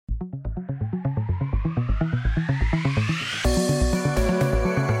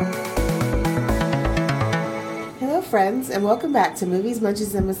friends, and welcome back to Movies,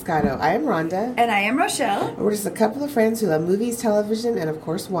 Munchies, and Moscato. I am Rhonda. And I am Rochelle. And we're just a couple of friends who love movies, television, and of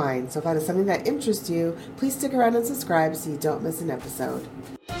course wine. So if that is something that interests you, please stick around and subscribe so you don't miss an episode.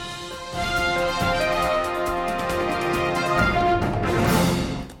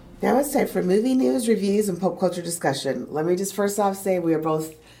 Now it's time for movie news, reviews, and pop culture discussion. Let me just first off say we are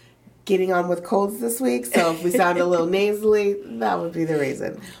both getting on with colds this week, so if we sound a little nasally, that would be the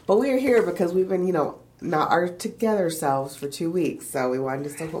reason. But we are here because we've been, not our together selves for 2 weeks, so we wanted to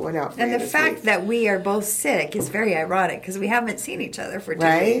still put one out for you. And the fact that we are both sick is very ironic because we haven't seen each other for 2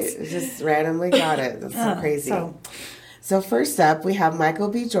 weeks. Right? Just randomly got it. That's so crazy. So first up, we have Michael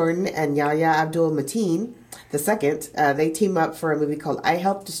B. Jordan and Yahya Abdul-Mateen II. They team up for a movie called I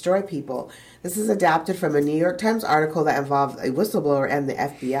Help Destroy People. This is adapted from a New York Times article that involved a whistleblower and the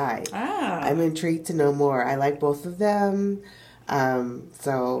FBI. I'm intrigued to know more. I like both of them.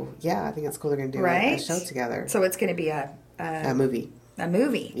 So yeah, I think it's cool they're going to do a show together. So it's going to be a movie. A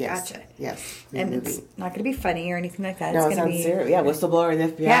movie. Yes. Gotcha. Yes. And movie. it's not going to be funny or anything like that. No, it's going to be serious. Yeah, whistleblower and the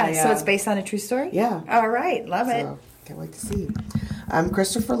FBI. Yeah, so it's based on a true story? Yeah. All right. Love it. Can't wait to see.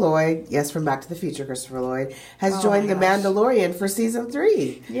 Christopher Lloyd, from Back to the Future, Christopher Lloyd, has joined The Mandalorian for season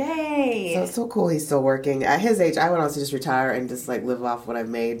 3. Yay! So it's so cool he's still working. At his age, I would honestly just retire and just live off what I've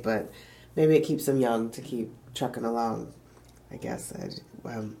made, but maybe it keeps him young to keep trucking along, I guess,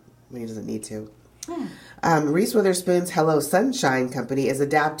 when he doesn't need to. Reese Witherspoon's Hello Sunshine Company is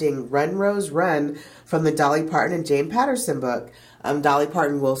adapting Run Rose Run from the Dolly Parton and Jane Patterson book. Dolly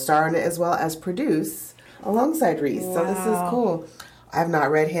Parton will star in it as well as produce alongside Reese. Wow. So this is cool. I've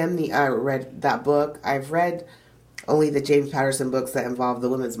not read read that book. I've read only the James Patterson books that involve the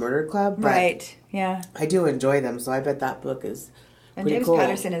Women's Murder Club. But right, yeah. I do enjoy them, so I bet that book is and pretty James cool.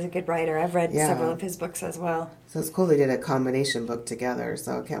 Patterson is a good writer. I've read several of his books as well. So it's cool they did a combination book together,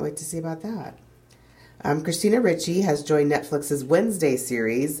 so I can't wait to see about that. Christina Ricci has joined Netflix's Wednesday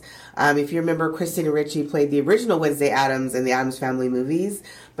series. If you remember, Christina Ricci played the original Wednesday Addams in the Addams Family movies,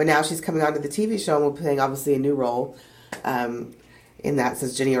 but now she's coming onto the TV show and will be playing obviously a new role in that,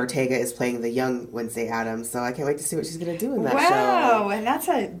 since Jenny Ortega is playing the young Wednesday Addams. So I can't wait to see what she's going to do in that show. Wow, and that's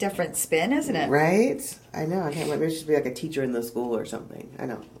a different spin, isn't it? Right? I know. I can't wait. Maybe she'll be like a teacher in the school or something. I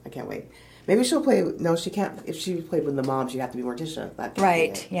know. I can't wait. Maybe she'll play... No, she can't. If she played with the mom, she'd have to be Morticia. That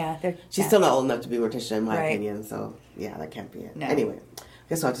right, yeah. She's still not old enough to be Morticia, in my opinion. So, yeah, that can't be it. No. Anyway, I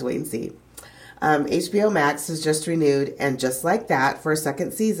guess I'll have to wait and see. HBO Max has just renewed And Just Like That for a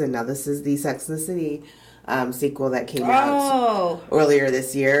second season. Now, this is the Sex and the City sequel that came out earlier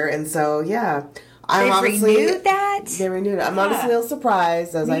this year. And so, yeah. Renewed that? They renewed it. I'm honestly a little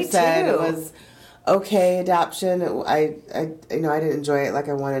surprised. As I said, it was... okay adaptation. I didn't enjoy it like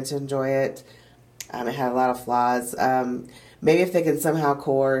I wanted to enjoy it. It had a lot of flaws. Maybe if they can somehow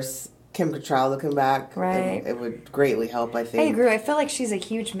coerce Kim Cattrall to come back, it would greatly help, I think. I agree. I feel like she's a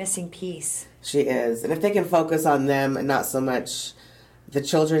huge missing piece. She is. And if they can focus on them and not so much the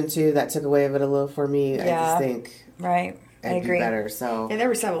children too, that took away of it a little for me. I just think I agree. Be better. So there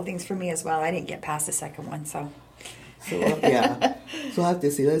were several things for me as well. I didn't get past the second one, so... So, yeah. So I'll have to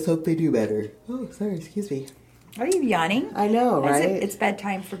see. Let's hope they do better. Oh, sorry. Excuse me. Are you yawning? I know, right? It's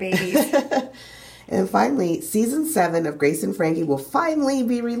bedtime for babies. And finally, Season 7 of Grace and Frankie will finally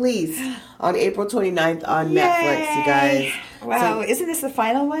be released on April 29th on Netflix, you guys. Wow. Isn't this the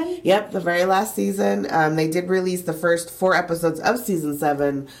final one? Yep, the very last season. They did release the first 4 episodes of Season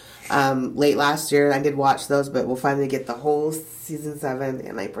 7 late last year. I did watch those, but we'll finally get the whole Season 7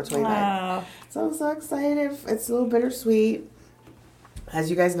 on April 29th. Wow. So I'm so excited. It's a little bittersweet. As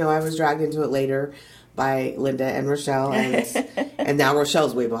you guys know, I was dragged into it later by Linda and Rochelle, and now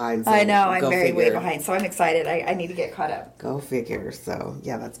Rochelle's way behind. So I know, I'm very way behind, so I'm excited. I need to get caught up. Go figure. So,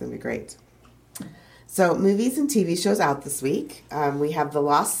 yeah, that's going to be great. So, movies and TV shows out this week. We have The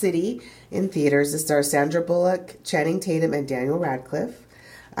Lost City in theaters. It stars Sandra Bullock, Channing Tatum, and Daniel Radcliffe.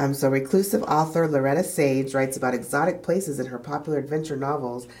 So reclusive author Loretta Sage writes about exotic places in her popular adventure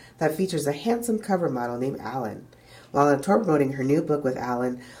novels that features a handsome cover model named Alan. While promoting her new book with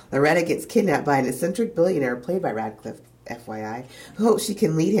Alan, Loretta gets kidnapped by an eccentric billionaire played by Radcliffe, FYI, who hopes she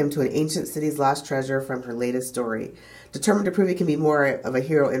can lead him to an ancient city's lost treasure from her latest story. Determined to prove he can be more of a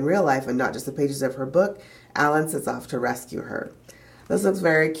hero in real life and not just the pages of her book, Alan sets off to rescue her. This looks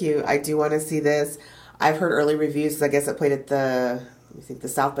very cute. I do want to see this. I've heard early reviews. I guess it played at the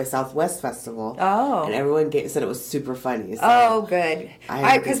South by Southwest Festival. Oh. And everyone said it was super funny. So good.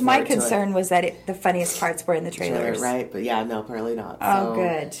 Because my concern was that the funniest parts were in the trailers. Right, but yeah, no, apparently not. Oh, so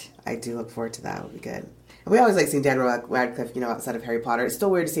good. I do look forward to that. It'll be good. And we always like seeing Daniel Radcliffe, outside of Harry Potter. It's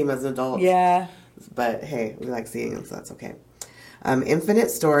still weird to see him as an adult. Yeah. But hey, we like seeing him, so that's okay.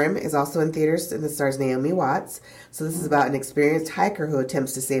 Infinite Storm is also in theaters, and it stars Naomi Watts. So this is about an experienced hiker who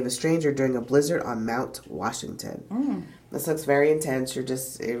attempts to save a stranger during a blizzard on Mount Washington. This looks very intense.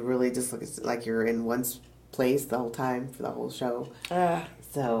 It really just looks like you're in one place the whole time for the whole show.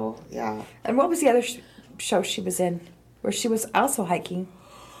 So, yeah. And what was the other show she was in where she was also hiking?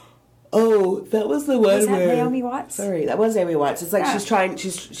 Oh, that was the one Was that where... Naomi Watts? Sorry, that was Naomi Watts. It's like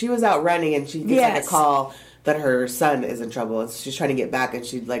she was out running and she gets like a call that her son is in trouble. She's trying to get back and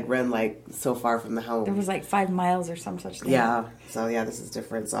she'd like run like so far from the home. There was like 5 miles or some such thing. Yeah. So yeah, this is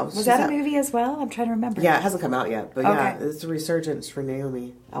different. So was that a movie as well? I'm trying to remember. Yeah, it hasn't come out yet. But yeah, it's a resurgence for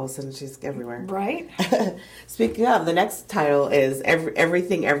Naomi. All of a sudden she's everywhere. Right. Speaking of, the next title is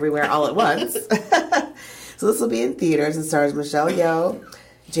Everything Everywhere All at Once. So this will be in theaters and stars Michelle Yeoh,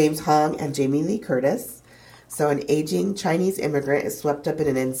 James Hong, and Jamie Lee Curtis. So an aging Chinese immigrant is swept up in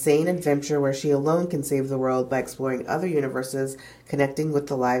an insane adventure where she alone can save the world by exploring other universes, connecting with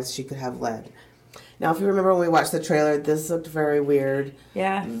the lives she could have led. Now, if you remember when we watched the trailer, this looked very weird.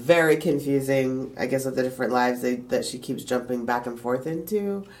 Yeah. Very confusing, I guess, with the different lives that she keeps jumping back and forth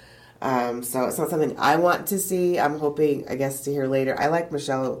into. So it's not something I want to see. I'm hoping, I guess, to hear later. I like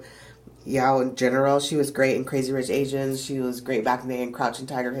Michelle Yeoh in general. She was great in Crazy Rich Asians. She was great back in the day in Crouching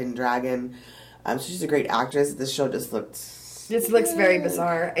Tiger, Hidden Dragon. She's a great actress. This show just looked... It looks very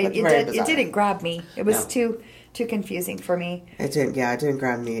bizarre. It didn't grab me. It was too confusing for me. It didn't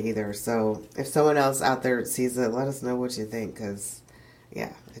grab me either. So if someone else out there sees it, let us know what you think. Because,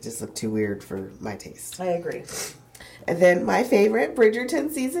 yeah, it just looked too weird for my taste. I agree. And then my favorite, Bridgerton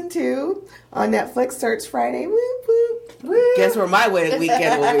Season 2 on Netflix starts Friday. Whoop, whoop. Whoop. Guess where my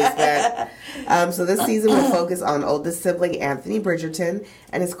weekend will be spent. So this season will focus on oldest sibling Anthony Bridgerton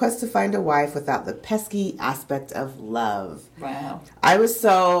and his quest to find a wife without the pesky aspect of love. Wow. I was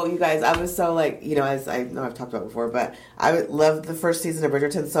so like, as I know I've talked about before, but I loved the first season of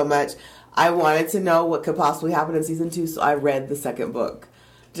Bridgerton so much. I wanted to know what could possibly happen in Season 2, so I read the second book.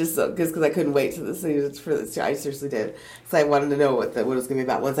 Just because I couldn't wait to for this. I seriously did. So I wanted to know what it was going to be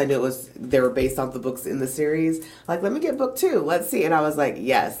about. Once I knew they were based off the books in the series, like, let me get book 2. Let's see. And I was like,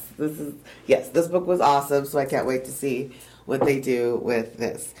 this book was awesome. So I can't wait to see what they do with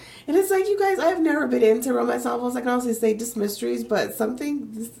this. And it's like, you guys, I've never been into romance novels. I can honestly say just mysteries, but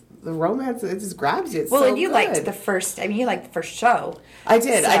the romance, it just grabs you. It's well, so and you good. liked the first. I mean, you liked the first show. I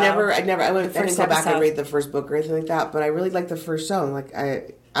did. So, I didn't go back and read the first book or anything like that. But I really liked the first show. And like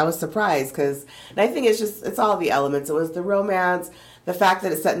I was surprised because I think it's all the elements. It was the romance, the fact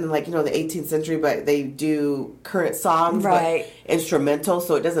that it's set in like the 18th century, but they do current songs, right? But instrumental,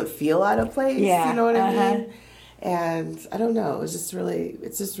 so it doesn't feel out of place. Yeah, you know what I mean. And I don't know. It's just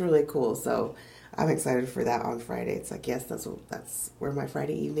really cool. So I'm excited for that on Friday. It's like, yes, that's where my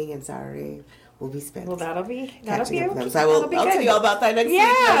Friday evening and Saturday will be spent. Well, that'll be okay. So I'll tell you all about that next week.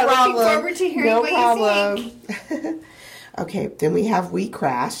 Yeah, no problem. looking forward to hearing what you think. Okay, then we have We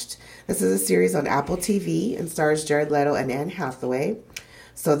Crashed. This is a series on Apple TV and stars Jared Leto and Anne Hathaway.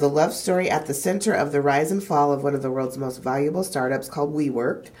 So the love story at the center of the rise and fall of one of the world's most valuable startups called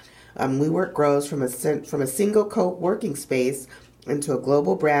WeWork. WeWork grows from a single co-working space into a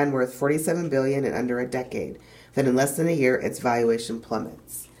global brand worth $47 billion in under a decade. Then in less than a year, its valuation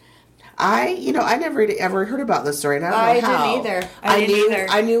plummets. I never ever heard about this story, and I don't know how. Didn't either. I didn't either.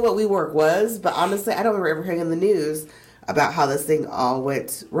 I knew what WeWork was, but honestly, I don't remember ever hearing in the news about how this thing all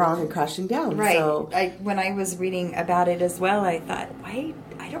went wrong and crashing down. Right. So, when I was reading about it as well, I thought, I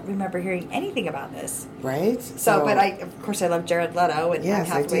don't remember hearing anything about this. Right. So, but of course I love Jared Leto and yes,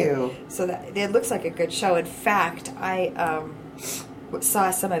 Anne Hathaway. I do. So that it looks like a good show. In fact, I saw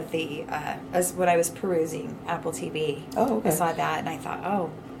some of the as when I was perusing Apple TV. Oh, okay. I saw that and I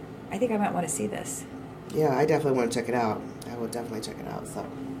thought, I think I might want to see this. Yeah, I definitely want to check it out. I will definitely check it out. So,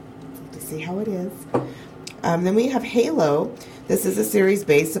 to see how it is. Then we have Halo. This is a series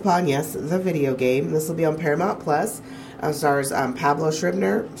based upon, the video game. This will be on Paramount Plus. Stars Pablo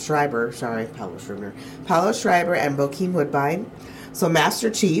Schreiber, and Bokeem Woodbine. So Master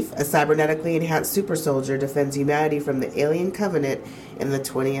Chief, a cybernetically enhanced super soldier, defends humanity from the alien covenant in the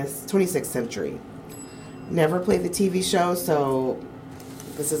 26th century. Never played the TV show, so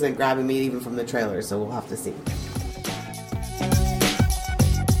this isn't grabbing me even from the trailer, so we'll have to see.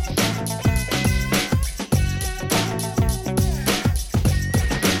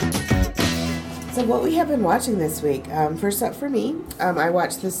 So what we have been watching this week, first up for me, I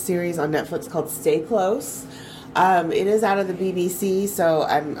watched this series on Netflix called Stay Close. It is out of the BBC, so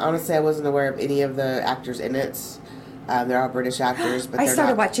I wasn't aware of any of the actors in it. They're all British actors, but I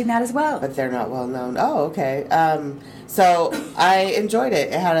started watching that as well. But they're not well known. Oh, okay. So I enjoyed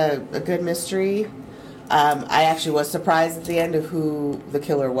it. It had a good mystery. I actually was surprised at the end of who the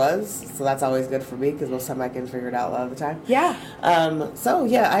killer was, so that's always good for me because most of the time I can figure it out a lot of the time. Yeah. So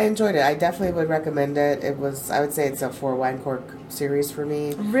yeah, I enjoyed it. I definitely would recommend it. I would say it's a 4 wine cork series for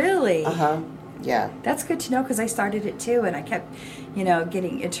me. Really? Yeah. That's good to know because I started it too, and I kept,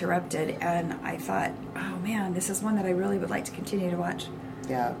 getting interrupted, and I thought, oh man, this is one that I really would like to continue to watch.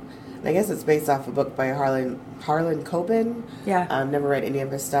 Yeah. And I guess it's based off a book by Harlan Coben. Yeah. I've never read any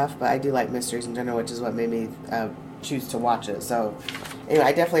of his stuff, but I do like mysteries in general, which is what made me choose to watch it. So, anyway,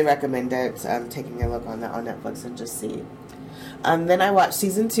 I definitely recommend it. Taking a look on that on Netflix and just see. Then I watched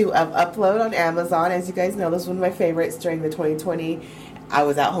season 2 of Upload on Amazon. As you guys know, this was one of my favorites during the 2020. I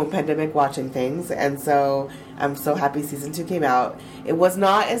was at home pandemic watching things, and so I'm so happy season 2 came out. It was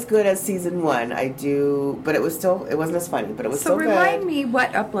not as good as season 1, but it wasn't as funny, but it was still good. So remind me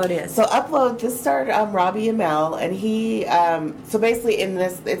what Upload is. So Upload, this starred Robbie Amell, and he, so basically in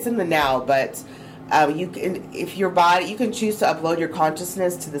this, it's in the now, but you can, if your body, you can choose to upload your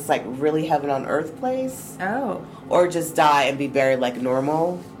consciousness to this like really heaven on earth place. Oh. Or just die and be buried like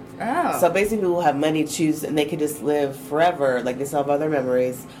normal. Oh. So basically people have money to choose, and they could just live forever, like they still have other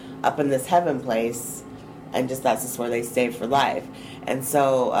memories up in this heaven place, and that's just where they stay for life. And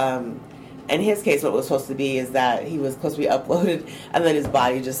so, in his case, what it was supposed to be is that he was supposed to be uploaded, and then his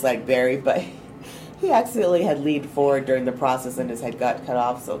body just like buried, but he accidentally had leaned forward during the process, and his head got cut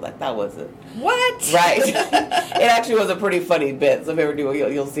off, so that wasn't... What? Right. It actually was a pretty funny bit, so if you ever do,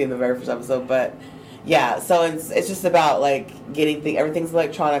 you'll see in the very first episode, but... Yeah, so it's just about like getting everything's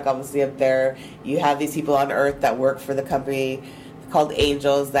electronic obviously up there. You have these people on Earth that work for the company called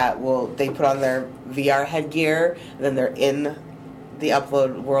Angels they put on their VR headgear, and then they're in the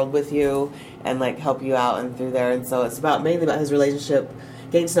Upload world with you and like help you out and through there. And so it's mainly about his relationship,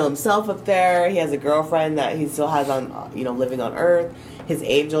 getting to know himself up there. He has a girlfriend that he still has on living on Earth. His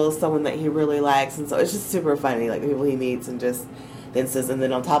angel is someone that he really likes, and so it's just super funny, like the people he meets and just the instances. And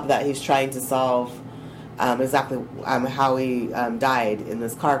then on top of that, he's trying to solve exactly how he died in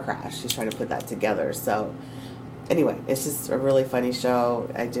this car crash. He's trying to put that together. So anyway, it's just a really funny show.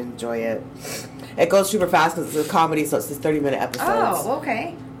 I did enjoy it. It goes super fast because it's a comedy, so it's just 30-minute episodes. Oh,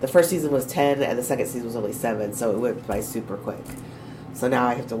 okay. The first season was 10, and the second season was only 7, so it went by super quick. So now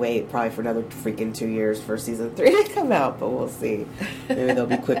I have to wait probably for another freaking 2 years for season 3 to come out, but we'll see. Maybe they'll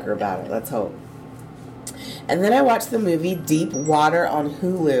be quicker about it. Let's hope. And then I watched the movie Deep Water on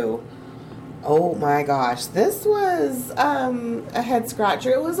Hulu. Oh my gosh, this was a head scratcher.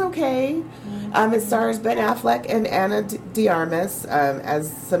 It was okay. It stars Ben Affleck and Ana de Armas.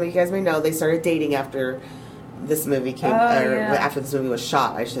 As some of you guys may know, they started dating after this movie after this movie was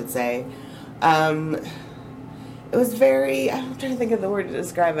shot, I should say. It was very, I'm trying to think of the word to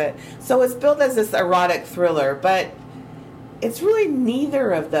describe it. So it's billed as this erotic thriller, but it's really neither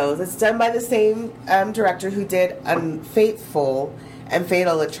of those. It's done by the same director who did Unfaithful and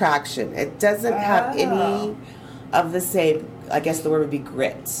Fatal Attraction. It doesn't have any of the same, I guess the word would be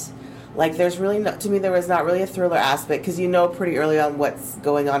grit. Like there's really to me there was not really a thriller aspect because you know pretty early on what's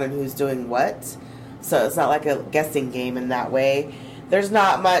going on and who's doing what. So it's not like a guessing game in that way. There's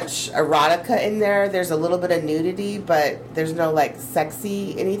not much erotica in there. There's a little bit of nudity, but there's no like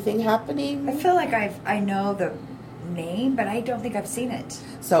sexy anything happening. I feel like I know the name, but I don't think I've seen it.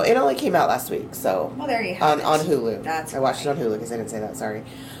 So it only came out last week. So well, there you have it. On Hulu. That's I watched it on Hulu because I didn't say that. Sorry.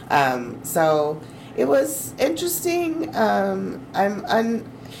 So it was interesting. I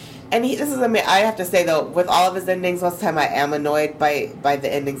have to say though, with all of his endings, most of the time I am annoyed by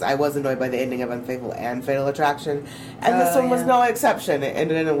the endings. I was annoyed by the ending of Unfaithful and Fatal Attraction, and this one was no exception. It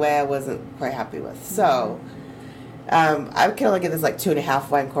ended in a way I wasn't quite happy with. So. I can only give this like 2.5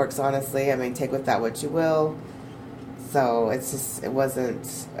 wine corks, honestly. I mean, take with that what you will. So it's just it wasn't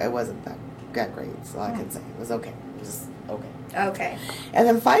that great. That's all I can say. It was okay. It was just okay. Okay. And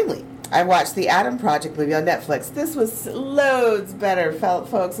then finally, I watched the Adam Project movie on Netflix. This was loads better,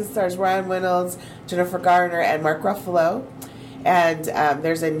 folks. It stars Ryan Reynolds, Jennifer Garner, and Mark Ruffalo. And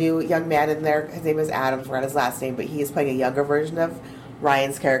there's a new young man in there. His name is Adam. I forgot his last name, but he is playing a younger version of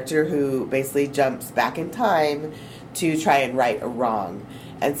Ryan's character who basically jumps back in time to try and right a wrong.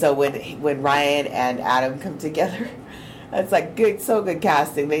 And so when Ryan and Adam come together, it's like so good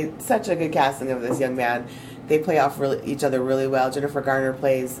casting. Such a good casting of this young man. They play off each other really well. Jennifer Garner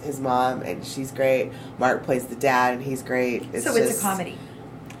plays his mom, and she's great. Mark plays the dad, and he's great. It's a comedy.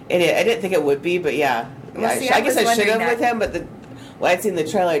 I didn't think it would be, but yeah. Well, see, I guess I should have that. with him, but I'd seen the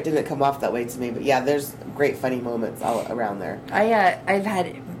trailer, it didn't come off that way to me. But yeah, there's great funny moments all around there. I've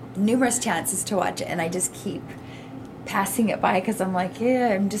had numerous chances to watch it, and I just keep passing it by because I'm like,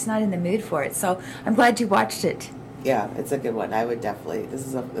 I'm just not in the mood for it. So I'm glad you watched it. Yeah, it's a good one. I would definitely. This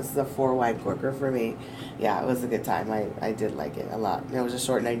is a 4 wine corker for me. Yeah, it was a good time. I did like it a lot. It was a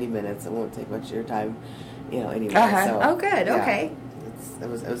short 90 minutes. It won't take much of your time, anyway. So, Oh, good. yeah, Okay. It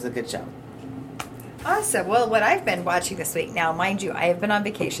was a good show. Awesome. Well, what I've been watching this week now, mind you, I have been on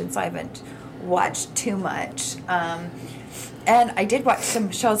vacation, so I haven't watched too much. And I did watch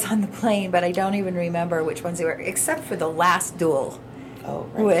some shows on the plane, but I don't even remember which ones they were, except for The Last Duel. Oh,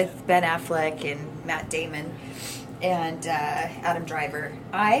 right. With Ben Affleck and Matt Damon and Adam Driver.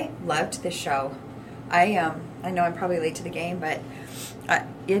 I loved this show. I know I'm probably late to the game, but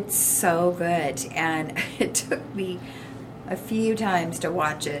it's so good, and it took me a few times to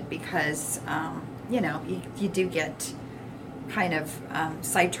watch it because you do get kind of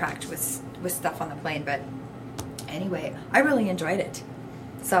sidetracked with stuff on the plane. But anyway, I really enjoyed it.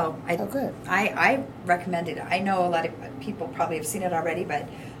 So good. I recommend it. I know a lot of people probably have seen it already, but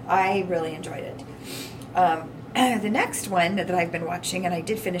I really enjoyed it. The next one that I've been watching, and I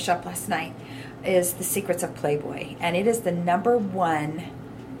did finish up last night, is The Secrets of Playboy. And it is the #1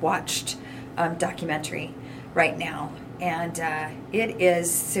 watched documentary right now. And it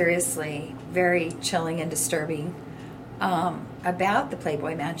is seriously very chilling and disturbing about the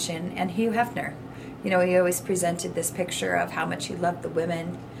Playboy Mansion and Hugh Hefner. He always presented this picture of how much he loved the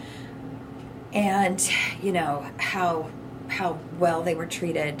women and, how well they were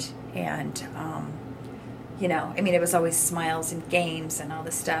treated. And, it was always smiles and games and all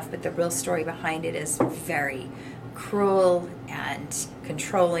this stuff, but the real story behind it is very cruel and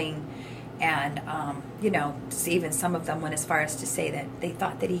controlling. And, even some of them went as far as to say that they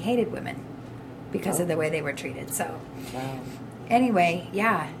thought that he hated women because of the way they were treated. So, Wow. Anyway,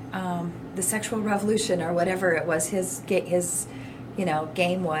 yeah, the sexual revolution or whatever it was, his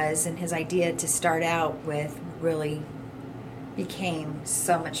game was, and his idea to start out with really became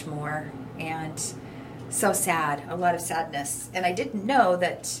so much more, and so sad, a lot of sadness. And I didn't know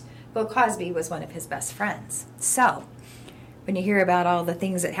that Bill Cosby was one of his best friends. So when you hear about all the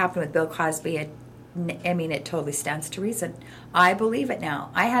things that happened with Bill Cosby, it totally stands to reason. I believe it now.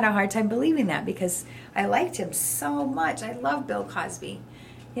 I had a hard time believing that because I liked him so much. I love Bill Cosby.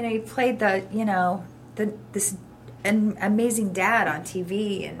 He played this amazing dad on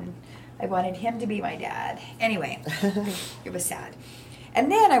TV, and I wanted him to be my dad. Anyway, it was sad. And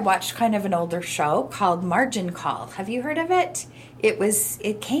then I watched kind of an older show called Margin Call. Have you heard of it?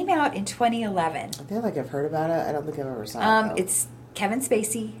 It came out in 2011. I feel like I've heard about it. I don't think I've ever saw it. It's Kevin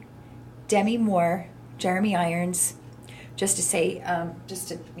Spacey, Demi Moore, Jeremy Irons, just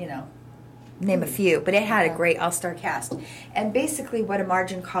to name a few. But it had a great all-star cast. And basically what a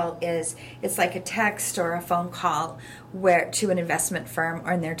margin call is, it's like a text or a phone call to an investment firm,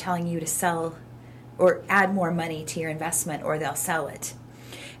 and they're telling you to sell or add more money to your investment, or they'll sell it.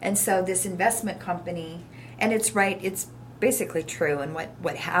 And so this investment company, and it's basically true, and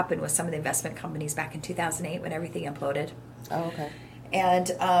what happened with some of the investment companies back in 2008 when everything imploded. Oh, okay. And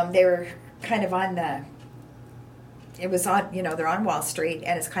they were kind of they're on Wall Street,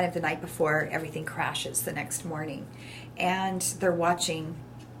 and it's kind of the night before everything crashes the next morning. And they're watching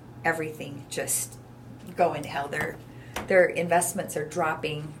everything just go into hell. Their investments are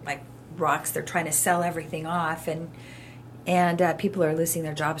dropping like rocks. They're trying to sell everything off, and people are losing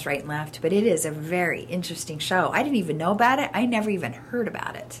their jobs right and left. But it is a very interesting show. I didn't even know about it. I never even heard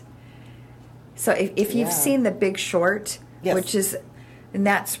about it. So if you've seen The Big Short, yes. And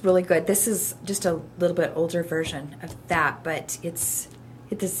that's really good. This is just a little bit older version of that, but it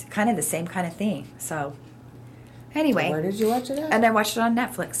is kind of the same kind of thing. So anyway. Where did you watch it at? And I watched it on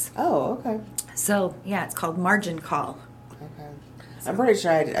Netflix. Oh, okay. So, yeah, it's called Margin Call. Okay. I'm pretty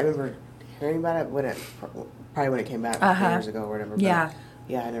sure I remember hearing about it probably when it came out years ago or whatever. But yeah.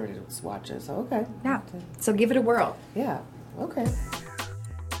 Yeah, I never did watch it, so okay. Yeah. So give it a whirl. Yeah. Okay.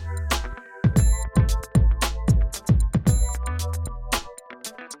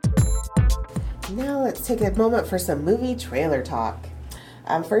 Now let's take a moment for some movie trailer talk.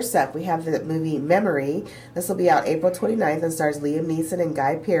 First up, we have the movie Memory. This will be out April 29th and stars Liam Neeson and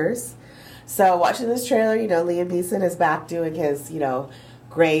Guy Pearce. So watching this trailer, Liam Neeson is back doing his,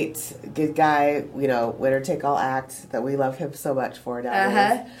 great, good guy, winner take all act that we love him so much for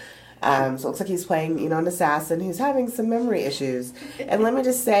nowadays. So it looks like he's playing, an assassin who's having some memory issues. And let me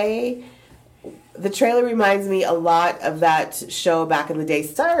just say, the trailer reminds me a lot of that show back in the day,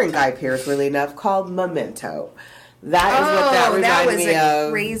 starring Guy Pearce, really enough, called Memento. That is what that reminded me of. That was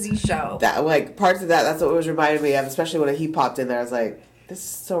a crazy show. That, parts of that's what it was reminding me of, especially when he popped in there. I was like, this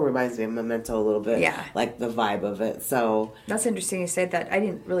still reminds me of Memento a little bit. Yeah. Like the vibe of it. So that's interesting you said that. I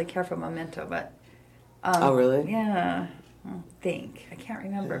didn't really care for Memento, but... oh, really? Yeah. I can't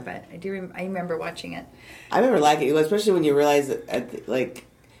remember, but I do. I remember watching it. I remember liking it, especially when you realize like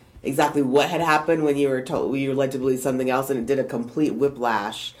exactly what had happened when you were told you were led to believe something else, and it did a complete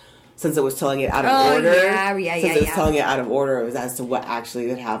whiplash. Since it was telling it out of order. Since it was telling it out of order, it was as to what actually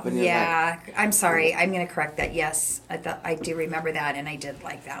had happened. Yeah, like, I'm sorry. I'm going to correct that. Yes, I do remember that, and I did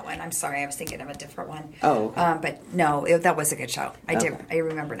like that one. I'm sorry, I was thinking of a different one. Oh, okay. But no, that was a good show. I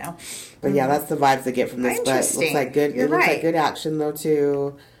remember now. But yeah, that's the vibes I get from this. But it looks like good. It looks like good action though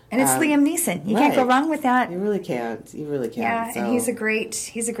too. And it's Liam Neeson. You can't go wrong with that. You really can't. You really can't. Yeah, and he's a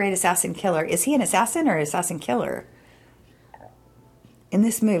great assassin killer. Is he an assassin or assassin killer? In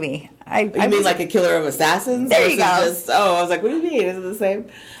this movie, I mean like a killer of assassins? There you go. I was like, what do you mean? Is it the same?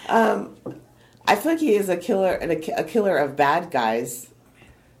 I feel like he is a killer and a killer of bad guys.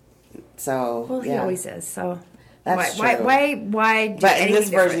 So well, he always is. So that's why? true. Why? But in this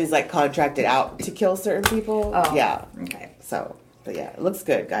version, he's like contracted out to kill certain people. Oh, yeah. Okay. So, but yeah, it looks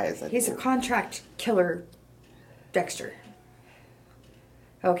good, guys. He's a contract killer, Dexter.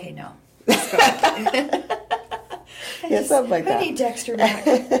 Okay, no. Yeah, something like that. I need Dexter back.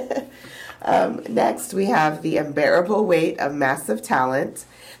 Next, we have The Unbearable Weight of Massive Talent.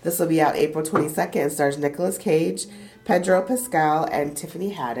 This will be out April 22nd and stars Nicolas Cage, Pedro Pascal, and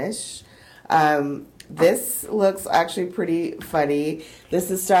Tiffany Haddish. This looks actually pretty funny.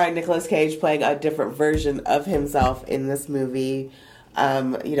 This is starring Nicolas Cage playing a different version of himself in this movie.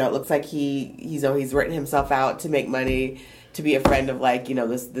 It looks like he's written himself out to make money, to be a friend of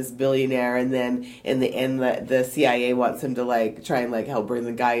this billionaire, and then in the end the CIA wants him to try and help bring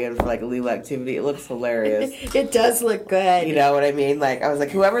the guy in for illegal activity. It looks hilarious. It does look good. You know what I mean? I was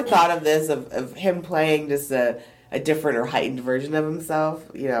like, whoever thought of this of him playing just a different or heightened version of himself,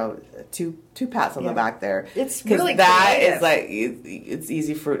 two pats on the back there. It's really that creative. It's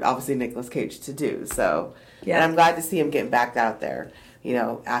easy for obviously Nicolas Cage to do. So yeah. And I'm glad to see him getting back out there.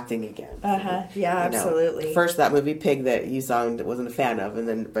 Acting again. Yeah, absolutely. First, that movie Pig that you saw and wasn't a fan of,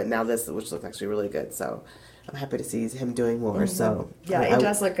 but now this, which looks actually really good. So I'm happy to see him doing more. Mm-hmm. So yeah, it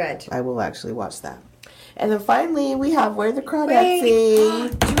does look good. I will actually watch that. And then finally, we have Where the Crawdads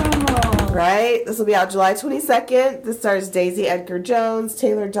Sing. Drum roll. Right? This will be out July 22nd. This stars Daisy Edgar Jones,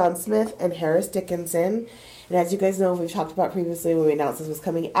 Taylor John Smith, and Harris Dickinson. And as you guys know, we've talked about previously when we announced this was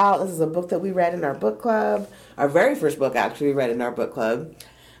coming out. This is a book that we read in our book club. Our very first book, actually, we read in our book club.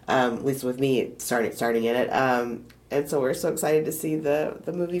 At least with me starting in it. And so we're so excited to see the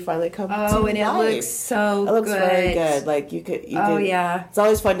movie finally come to life. Oh, and it looks so good. It looks very good. You could. Yeah. It's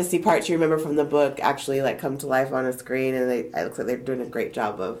always fun to see parts you remember from the book actually come to life on a screen, and it looks like they're doing a great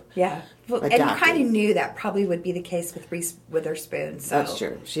job of. Yeah. Well, and you kind of knew that probably would be the case with Reese Witherspoon. So. That's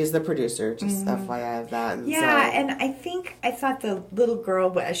true. She's the producer. Just FYI of that. And and I thought the little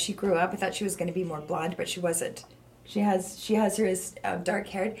girl, as she grew up, I thought she was going to be more blonde, but she wasn't. She has her as dark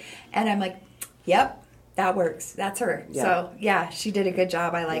haired, and I'm like, yep, that works. That's her. Yeah. So yeah, she did a good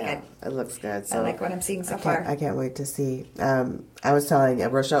job. I like it. It looks good. So I like what I'm seeing so far. I can't wait to see. I was telling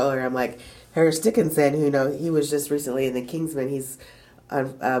Rochelle earlier, I'm like, Harris Dickinson, who he was just recently in The Kingsman. He's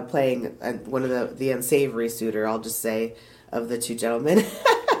playing one of the unsavory suitor, I'll just say, of the two gentlemen.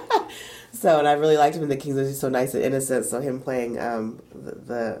 So, and I really liked him in The Kingsman. He's so nice and innocent. So him playing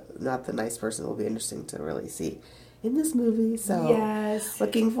the not the nice person will be interesting to really see in this movie. So yes,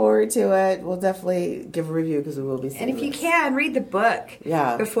 looking forward to it. We'll definitely give a review because we will be seeing And if you can, read the book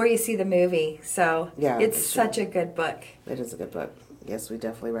before you see the movie. So it's such a good book. It is a good book. Yes, we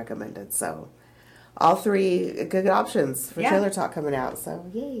definitely recommend it. So all three good options for trailer talk coming out. So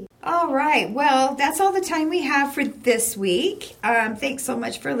yay. All right. Well, that's all the time we have for this week. Thanks so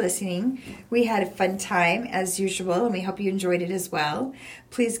much for listening. We had a fun time as usual, and we hope you enjoyed it as well.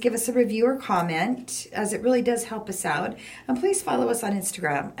 Please give us a review or comment, as it really does help us out. And please follow us on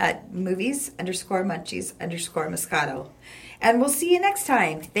Instagram at movies_munchies_Moscato. And we'll see you next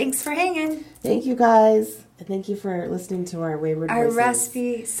time. Thanks for hanging. Thank you, guys. And thank you for listening to our wayward voices. Our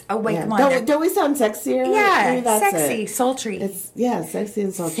recipes. Oh, wait, come on. Don't we sound sexier? Yeah, sexy, sultry. Sexy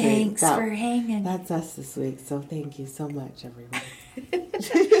and sultry. Thanks for hanging. That's us this week. So thank you so much, everyone.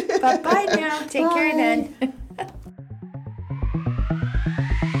 Bye-bye now. Take care then.